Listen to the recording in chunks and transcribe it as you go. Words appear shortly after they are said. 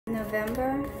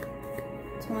November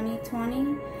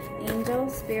 2020.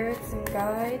 Angels, spirits, and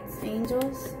guides.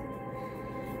 Angels.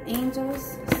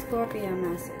 Angels. Scorpio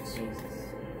message. Jesus.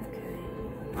 Okay.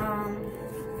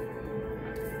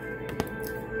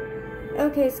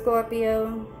 Okay,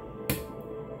 Scorpio.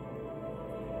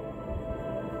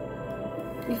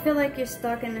 You feel like you're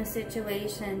stuck in a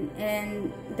situation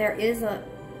and there is a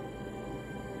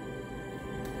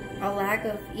lack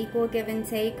of equal give and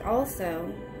take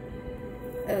also.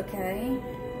 Okay.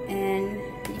 And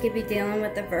you could be dealing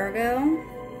with a Virgo,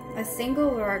 a single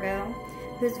Virgo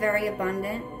who's very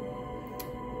abundant.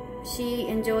 She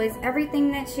enjoys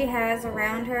everything that she has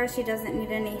around her. She doesn't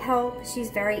need any help. She's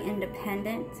very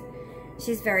independent.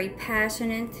 She's very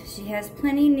passionate. She has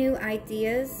plenty new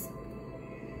ideas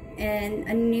and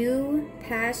a new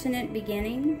passionate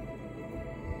beginning.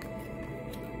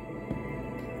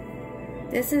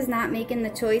 This is not making the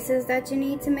choices that you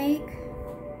need to make.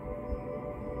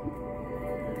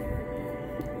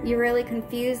 You're really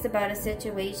confused about a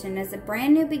situation. There's a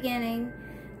brand new beginning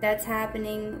that's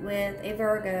happening with a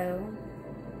Virgo.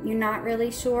 You're not really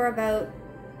sure about,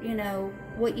 you know,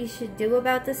 what you should do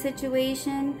about the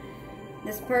situation.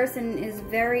 This person is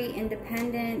very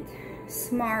independent,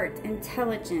 smart,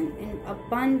 intelligent, and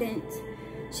abundant.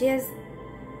 She has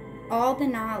all the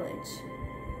knowledge.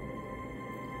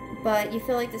 But you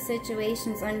feel like the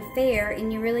situation's unfair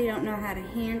and you really don't know how to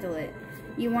handle it.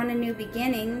 You want a new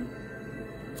beginning.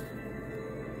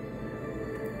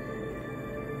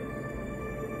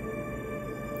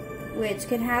 Which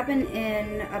can happen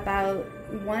in about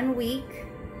 1 week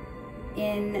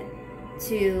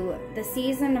into the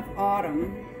season of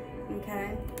autumn,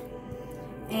 okay?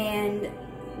 And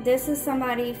this is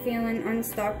somebody feeling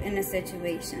unstuck in a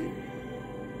situation,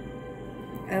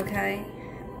 okay?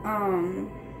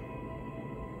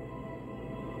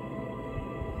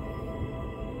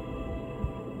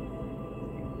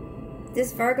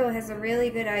 This Virgo has a really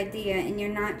good idea and you're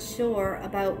not sure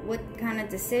about what kind of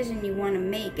decision you want to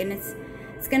make, and it's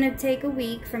going to take a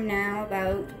week from now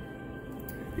about,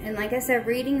 and like I said,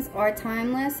 readings are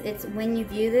timeless. It's when you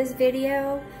view this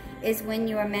video is when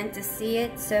you are meant to see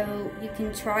it, so you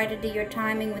can try to do your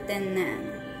timing within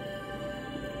them.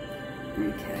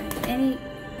 Okay, any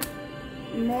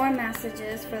more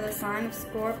messages for the sign of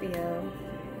Scorpio?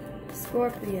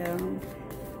 Scorpio.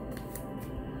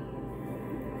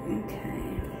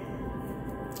 Okay.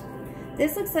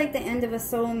 This looks like the end of a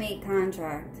soulmate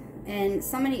contract. And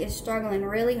somebody is struggling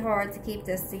really hard to keep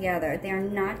this together. They're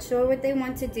not sure what they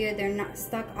want to do. They're not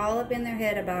stuck all up in their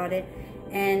head about it.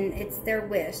 And it's their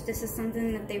wish. This is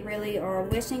something that they really are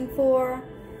wishing for.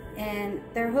 And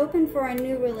they're hoping for a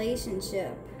new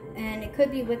relationship. And it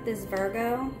could be with this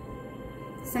Virgo.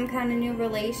 Some kind of new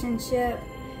relationship.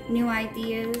 New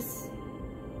ideas.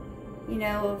 You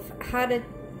know, of how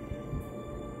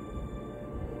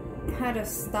to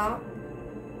stop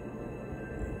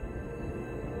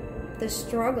the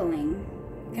struggling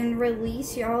and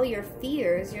release all your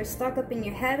fears. You're stuck up in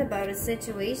your head about a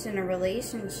situation, a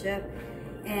relationship,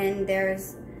 and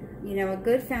there's, you know, a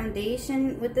good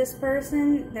foundation with this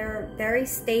person. They're very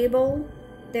stable,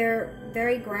 they're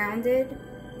very grounded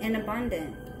and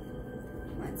abundant.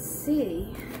 Let's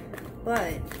see,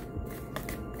 but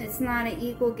it's not an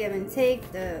equal give and take.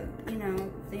 You know,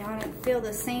 they all don't feel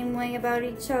the same way about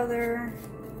each other.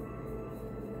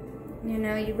 You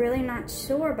know, you're really not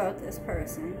sure about this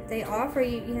person. They offer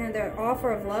you, you know, their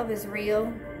offer of love is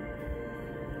real.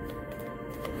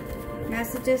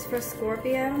 Messages for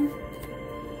Scorpio.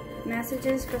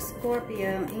 Messages for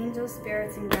Scorpio. Angels,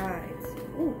 spirits, and guides.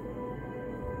 Ooh.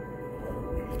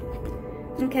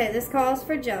 Okay, this calls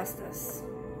for justice.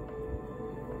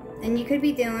 And you could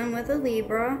be dealing with a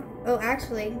Libra. Oh,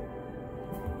 actually.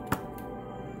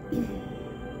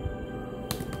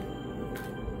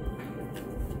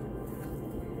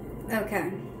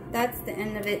 Okay, that's the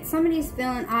end of it. Somebody's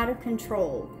feeling out of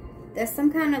control. There's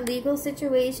some kind of legal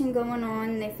situation going on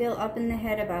and they feel up in the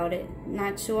head about it.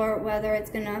 Not sure whether it's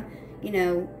gonna, you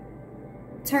know,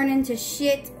 turn into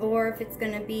shit or if it's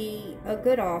gonna be a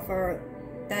good offer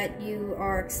that you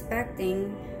are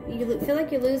expecting. You feel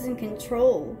like you're losing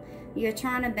control. You're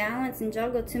trying to balance and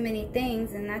juggle too many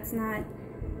things, and that's not,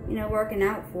 you know, working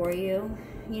out for you.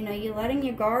 You know, you're letting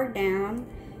your guard down,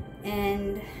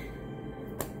 and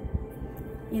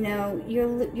you know,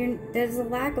 there's a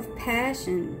lack of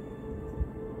passion,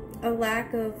 a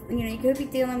lack of, you know, you could be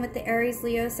dealing with the Aries,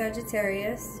 Leo,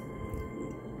 Sagittarius,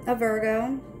 a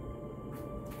Virgo.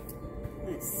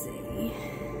 Let's see.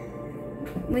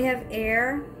 We have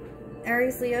air,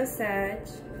 Aries, Leo, Sag.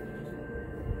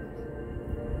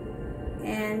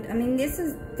 And I mean, this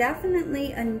is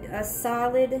definitely a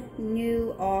solid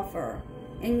new offer,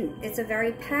 and it's a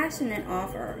very passionate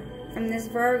offer from this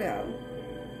Virgo.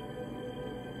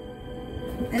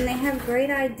 And they have great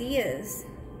ideas,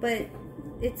 but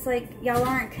it's like y'all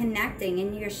aren't connecting,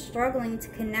 and you're struggling to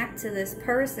connect to this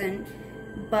person,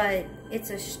 but it's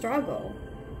a struggle.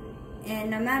 And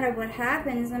no matter what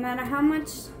happens, no matter how much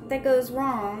that goes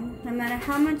wrong, no matter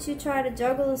how much you try to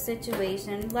juggle a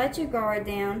situation, let your guard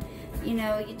down, you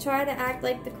know, you try to act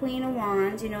like the Queen of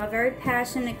Wands, you know, a very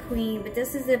passionate queen, but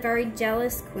this is a very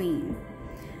jealous queen.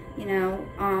 You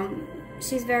know,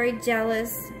 she's very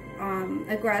jealous,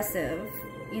 aggressive,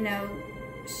 you know,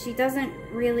 she doesn't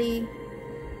really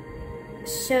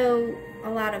show a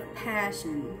lot of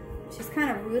passion. She's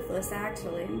kind of ruthless,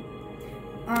 actually.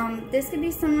 This could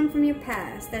be someone from your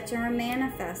past that you're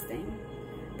manifesting,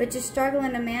 but you're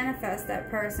struggling to manifest that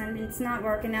person. It's not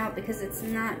working out because it's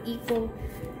not equal.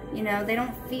 You know, they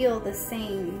don't feel the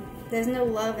same. There's no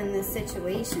love in this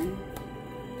situation.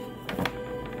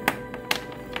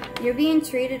 You're being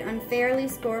treated unfairly,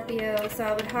 Scorpio, so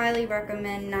I would highly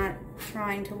recommend not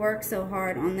trying to work so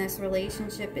hard on this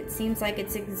relationship. It seems like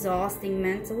it's exhausting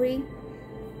mentally.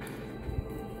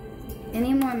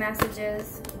 Any more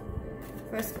messages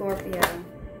for Scorpio?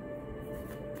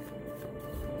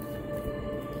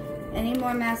 Any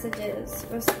more messages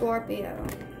for Scorpio?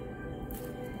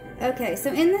 Okay,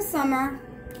 so in the summer,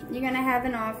 you're going to have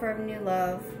an offer of new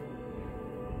love.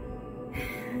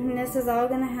 And this is all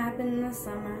going to happen in the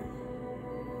summer.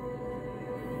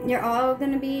 You're all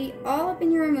going to be all up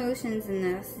in your emotions in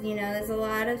this. You know, there's a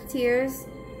lot of tears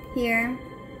here.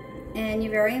 And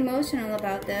you're very emotional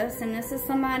about this. And this is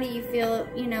somebody you feel,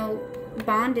 you know,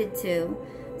 bonded to.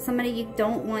 Somebody you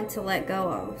don't want to let go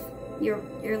of.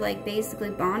 You're like basically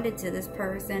bonded to this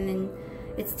person. And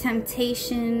it's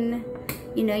temptation.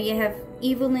 You know, you have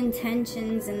evil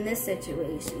intentions in this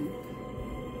situation.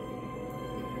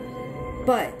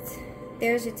 But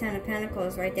there's your Ten of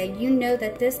Pentacles right there. You know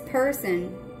that this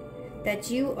person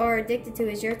that you are addicted to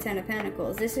is your Ten of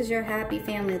Pentacles. This is your happy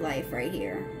family life right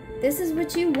here. This is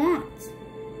what you want.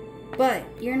 But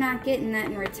you're not getting that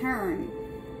in return.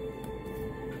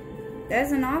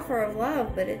 There's an offer of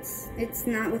love, but it's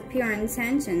not with pure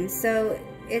intention. So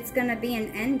it's going to be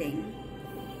an ending.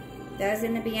 There's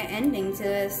going to be an ending to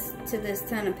this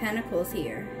Ten of Pentacles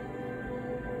here.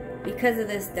 Because of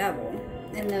this Devil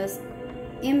and those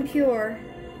impure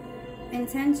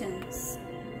intentions.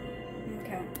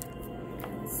 Okay.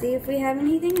 Let's see if we have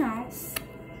anything else.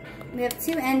 We have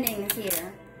two endings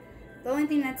here. The only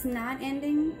thing that's not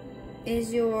ending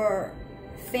is your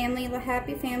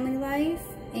happy family life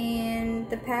and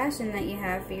the passion that you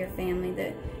have for your family.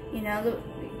 That, you know,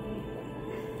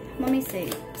 let me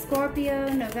see. Scorpio,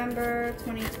 November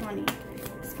 2020.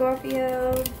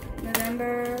 Scorpio,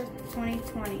 November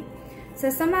 2020.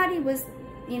 So somebody was,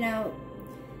 you know,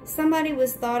 somebody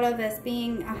was thought of as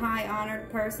being a high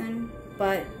honored person,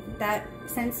 but that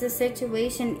since the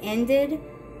situation ended,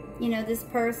 you know, this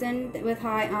person with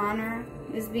high honor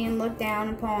is being looked down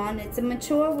upon. It's a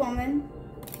mature woman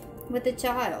with a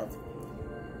child.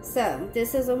 So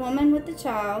this is a woman with a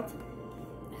child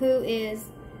who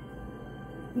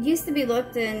used to be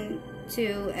looked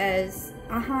into as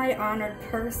a high honored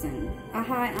person, a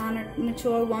high honored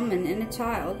mature woman and a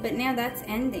child, but now that's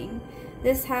ending.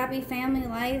 This happy family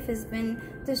life has been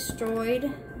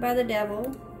destroyed by the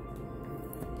Devil,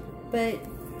 but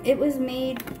it was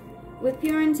made with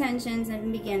pure intentions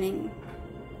in the beginning.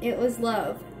 It was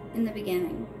love in the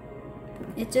beginning.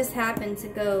 It just happened to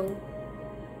go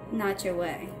not your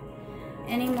way.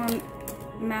 Any more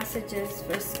messages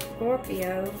for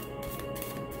Scorpio,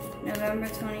 November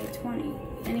 2020?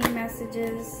 Any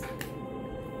messages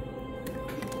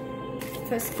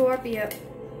for Scorpio?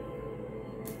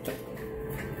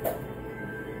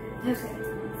 Okay.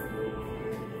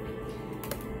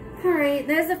 Alright,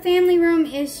 there's a family room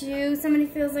issue. Somebody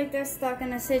feels like they're stuck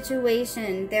in a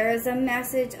situation. There is a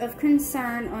message of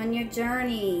concern on your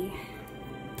journey.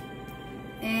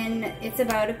 And it's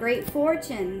about a great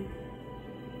fortune.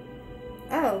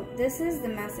 Oh, this is the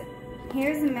message.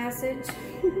 Here's the message.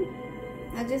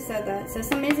 I just said that. So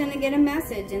somebody's going to get a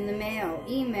message in the mail,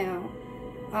 email,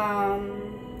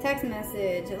 text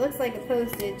message. It looks like a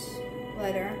postage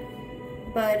letter,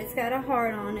 but it's got a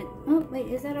heart on it. Oh, wait,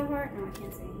 is that a heart? No, I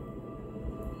can't see.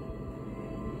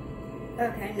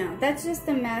 Okay, no, that's just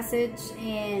a message,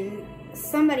 and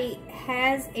somebody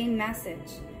has a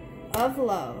message of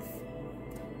love,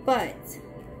 but,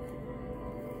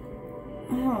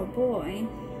 oh boy.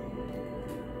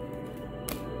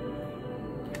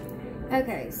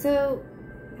 Okay, so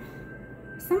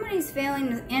somebody's failing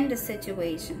to end a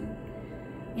situation.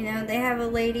 You know, they have a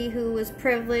lady who was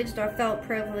privileged or felt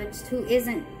privileged who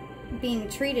isn't being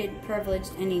treated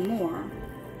privileged anymore.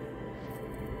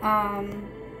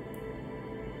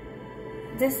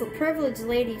 This privileged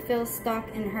lady feels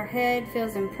stuck in her head,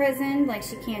 feels imprisoned, like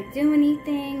she can't do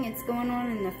anything. It's going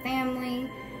on in the family.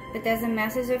 But there's a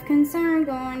message of concern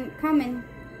coming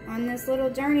on this little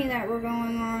journey that we're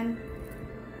going on.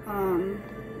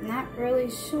 Not really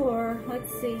sure.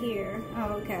 Let's see here.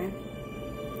 Oh, okay.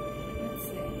 Let's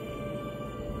see.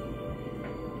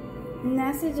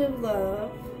 Message of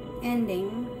love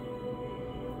ending.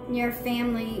 Your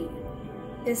family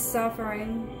is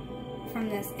suffering from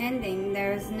this ending.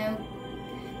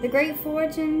 The great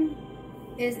fortune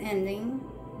is ending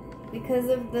because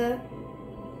of the,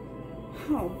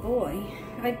 oh boy,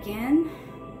 again.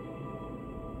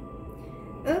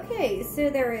 Okay, so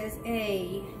there is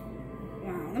a,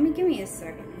 wow, give me a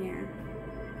second here.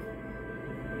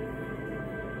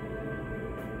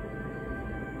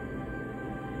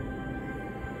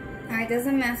 Alright, there's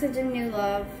a message of new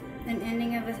love, an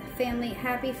ending of a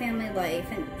happy family life,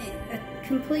 and a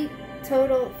complete,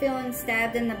 total feeling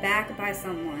stabbed in the back by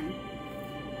someone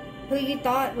who you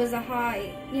thought was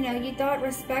you thought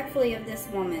respectfully of this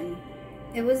woman.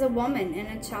 It was a woman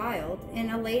and a child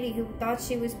and a lady who thought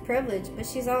she was privileged, but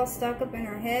she's all stuck up in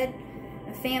her head.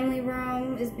 A family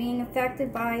room is being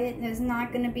affected by it. There's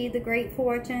not going to be the great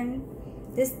fortune.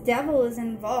 This devil is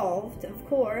involved, of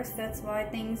course. That's why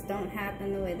things don't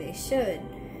happen the way they should.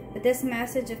 But this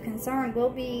message of concern will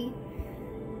be,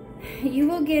 you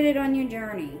will get it on your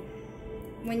journey.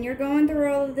 When you're going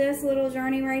through all of this little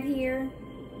journey right here,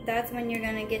 that's when you're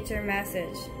going to get your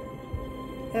message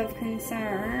of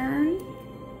concern.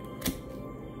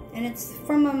 And it's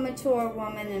from a mature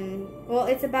woman, and, well,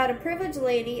 it's about a privileged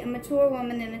lady, a mature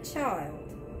woman, and a child.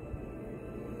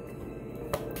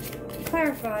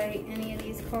 Clarify any of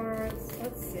these cards.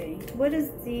 Let's see. What is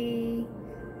the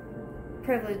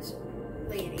privileged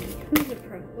lady? Who's the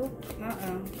privileged?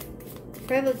 Uh-oh.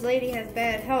 Privileged lady has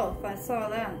bad health. I saw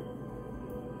that.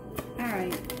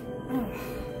 Alright. Oh.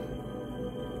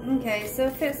 Okay, so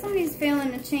if somebody's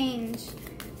failing to change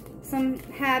some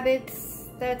habits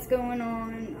that's going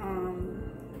on,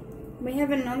 we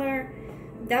have another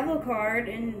devil card,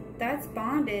 and that's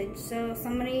bondage. So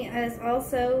somebody is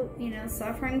also,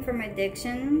 suffering from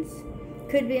addictions,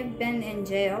 could have been in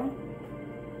jail.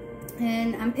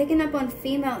 And I'm picking up on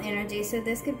female energy, so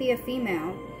this could be a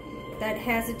female that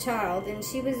has a child, and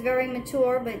she was very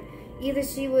mature, but either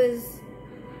she was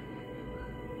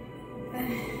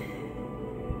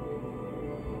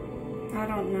I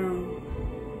don't know.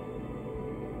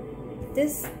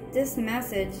 This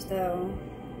message, though,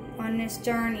 on this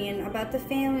journey and about the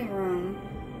family room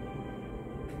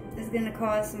is going to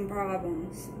cause some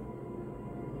problems.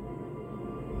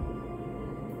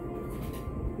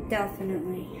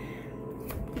 Definitely.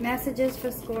 Messages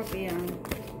for Scorpio,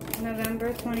 November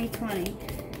 2020.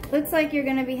 Looks like you're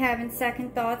going to be having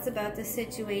second thoughts about the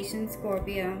situation,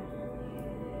 Scorpio.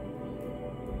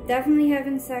 Definitely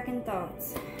having second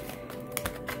thoughts.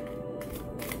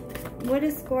 What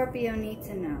does Scorpio need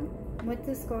to know? What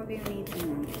does Scorpio need to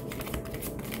know?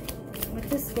 What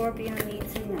does Scorpio need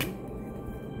to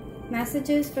know?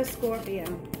 Messages for Scorpio.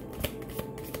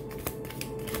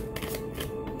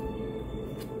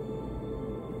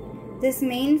 This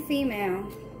main female,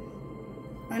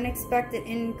 unexpected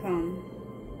income.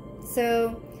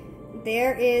 So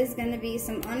there is going to be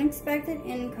some unexpected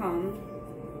income.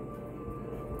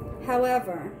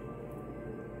 However,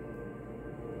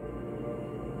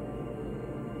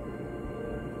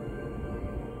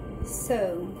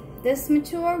 so this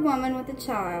mature woman with a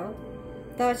child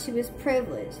thought she was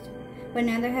privileged, but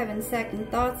now they're having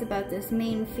second thoughts about this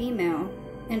main female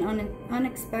and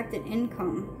unexpected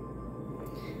income.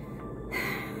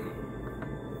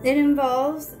 It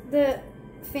involves the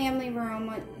family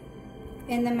room,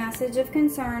 and the message of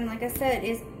concern, like I said,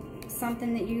 is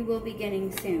something that you will be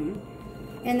getting soon.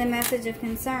 And the message of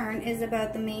concern is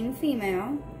about the main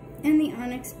female and the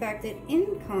unexpected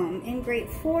income and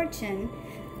great fortune,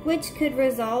 which could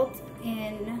result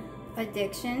in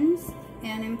addictions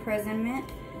and imprisonment.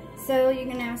 So you're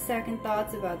going to have second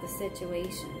thoughts about the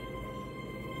situation.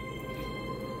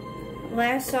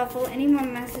 Last shuffle. Any more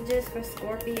messages for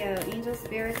Scorpio? Angel,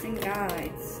 spirits, and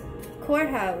guides.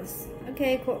 Courthouse.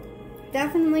 Okay,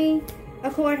 definitely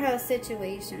a courthouse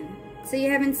situation. So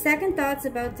you're having second thoughts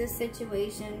about this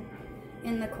situation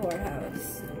in the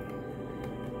courthouse.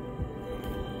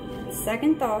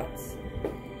 Second thoughts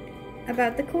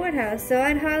about the courthouse. So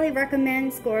I'd highly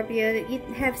recommend, Scorpio, that you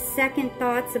have second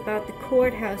thoughts about the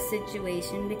courthouse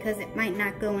situation, because it might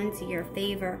not go into your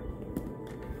favor.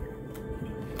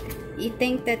 You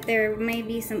think that there may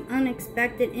be some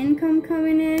unexpected income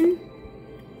coming in,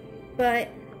 but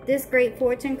this Great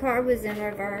Fortune card was in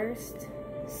reversed.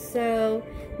 So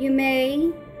you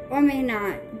may or may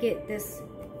not get this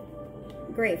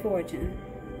Great Fortune.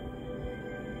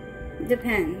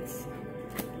 Depends.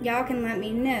 Y'all can let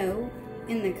me know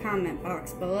in the comment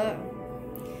box below.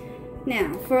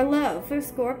 Now, for love, for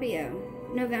Scorpio,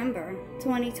 November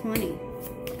 2020.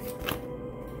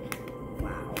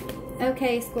 Wow.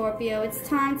 Okay, Scorpio, it's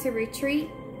time to retreat.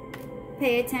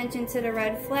 Pay attention to the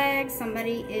red flags.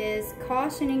 Somebody is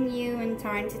cautioning you and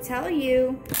trying to tell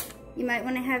you. You might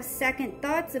want to have second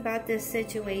thoughts about this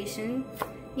situation.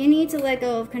 You need to let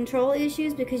go of control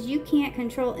issues because you can't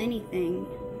control anything.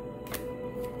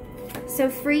 So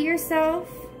free yourself.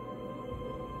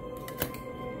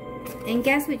 And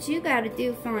guess what you got to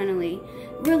do finally?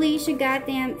 Release your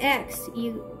goddamn ex.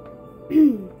 You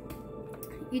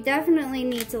definitely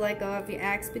need to let go of your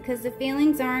ex because the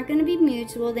feelings aren't going to be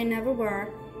mutual. They never were.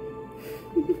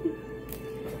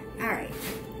 Alright.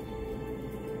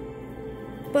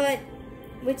 But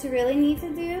what you really need to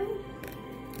do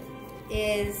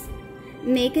is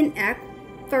make an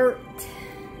effort.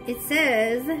 It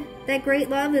says that great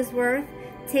love is worth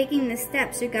taking the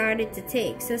steps you're guided to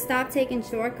take. So stop taking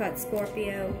shortcuts,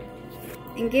 Scorpio,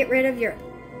 and get rid of your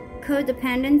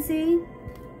codependency,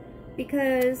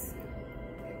 because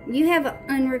you have an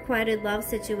unrequited love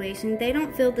situation. They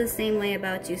don't feel the same way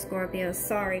about you, Scorpio.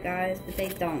 Sorry guys, but they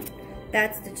don't.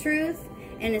 That's the truth,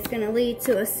 and it's going to lead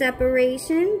to a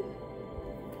separation.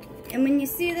 And when you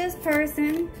see this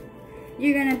person,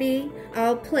 you're going to be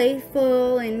all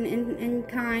playful and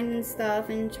kind and stuff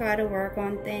and try to work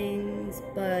on things,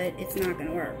 but it's not going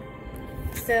to work.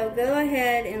 So go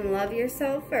ahead and love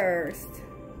yourself first,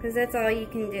 because that's all you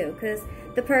can do, because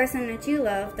the person that you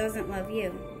love doesn't love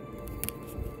you.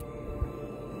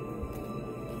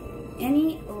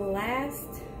 Any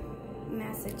last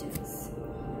messages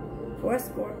for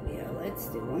Scorpio? Let's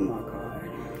do one more card.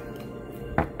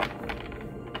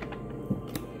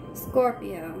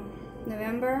 Scorpio,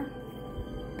 November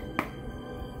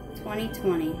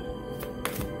 2020.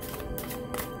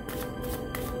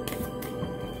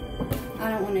 I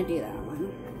don't want to do that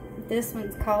one. This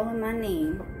one's calling my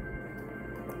name.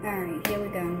 Alright, here we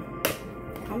go.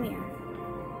 Come here.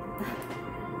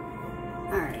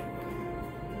 Alright.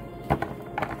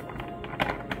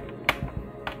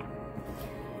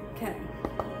 Okay.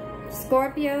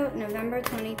 Scorpio, November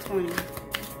 2020.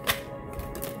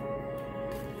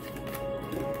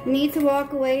 Need to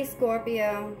walk away,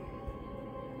 Scorpio.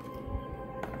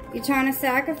 You're trying to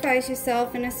sacrifice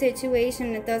yourself in a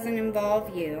situation that doesn't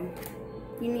involve you.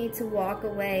 You need to walk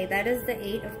away. That is the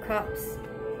 8 of Cups.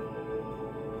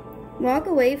 Walk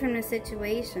away from the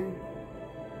situation.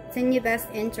 It's in your best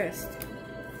interest.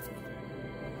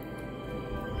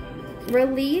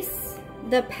 Release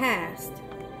the past.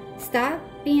 Stop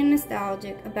being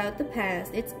nostalgic about the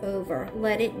past. It's over.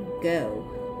 Let it go.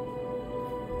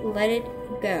 Let it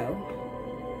go.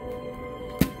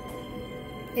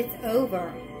 It's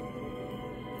over.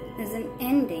 There's an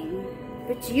ending,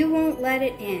 but you won't let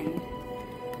it end.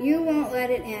 You won't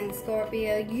let it end,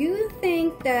 Scorpio. You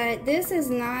think that this is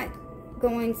not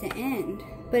going to end,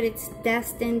 but it's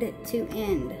destined to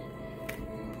end.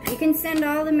 You can send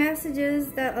all the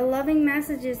messages, the loving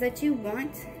messages that you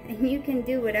want, and you can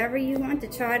do whatever you want to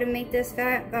try to make this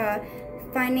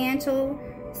financial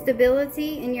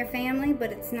stability in your family,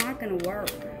 but it's not going to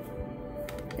work.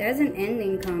 There's an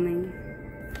ending coming.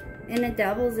 And the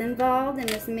devil's involved, and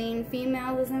this main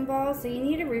female is involved, so you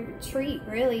need to retreat,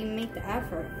 really, and make the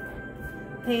effort.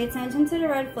 Pay attention to the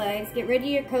red flags. Get rid of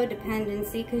your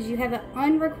codependency, because you have an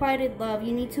unrequited love.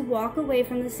 You need to walk away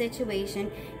from the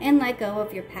situation and let go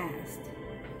of your past.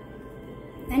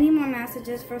 Any more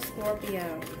messages for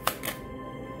Scorpio?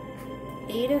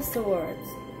 8 of Swords.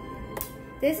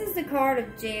 This is the card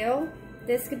of jail.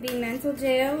 This could be mental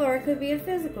jail, or it could be a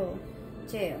physical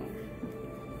jail.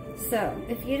 So,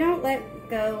 if you don't let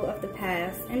go of the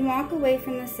past and walk away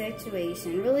from the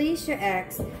situation, release your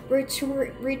ex,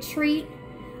 retreat,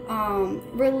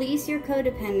 release your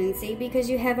codependency, because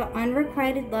you have an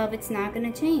unrequited love. It's not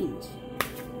going to change.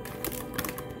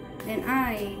 And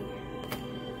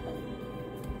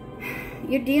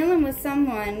you're dealing with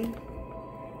someone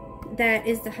that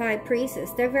is the High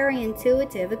Priestess. They're very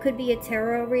intuitive. It could be a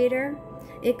tarot reader.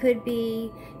 It could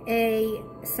be a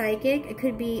psychic. It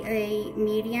could be a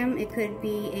medium. It could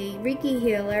be a Reiki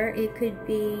healer. It could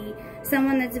be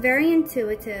someone that's very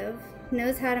intuitive,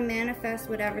 knows how to manifest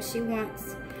whatever she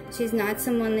wants. She's not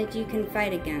someone that you can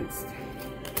fight against.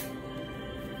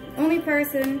 Only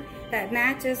person that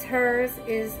matches hers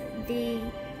is the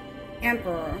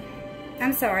Emperor.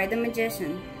 I'm sorry, the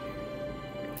Magician.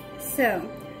 So,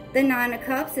 the Nine of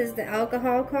Cups is the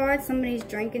alcohol card. Somebody's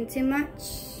drinking too much.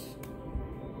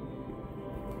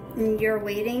 And you're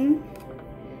waiting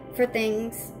for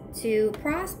things to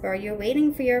prosper. You're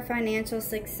waiting for your financial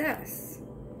success.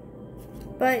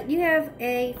 But you have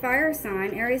a fire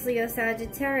sign, Aries, Leo,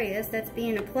 Sagittarius, that's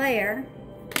being a player.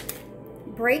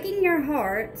 Breaking your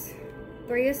heart.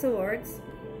 Three of Swords.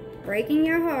 Breaking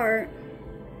your heart.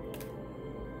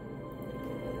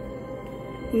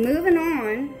 Moving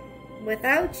on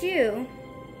without you.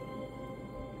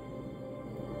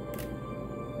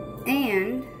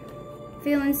 And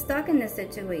feeling stuck in this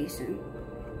situation.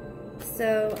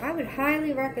 So I would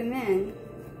highly recommend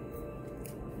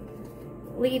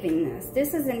leaving this.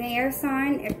 This is an air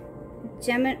sign,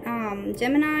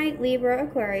 Gemini, Libra,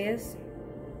 Aquarius.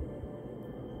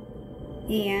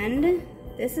 And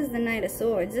this is the Knight of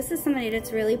Swords. This is somebody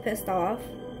that's really pissed off.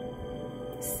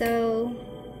 So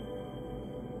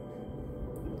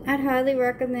I'd highly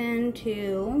recommend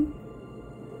to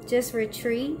just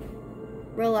retreat,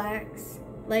 relax,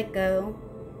 let go,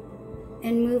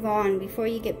 and move on before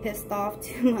you get pissed off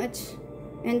too much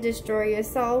and destroy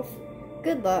yourself.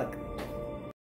 Good luck.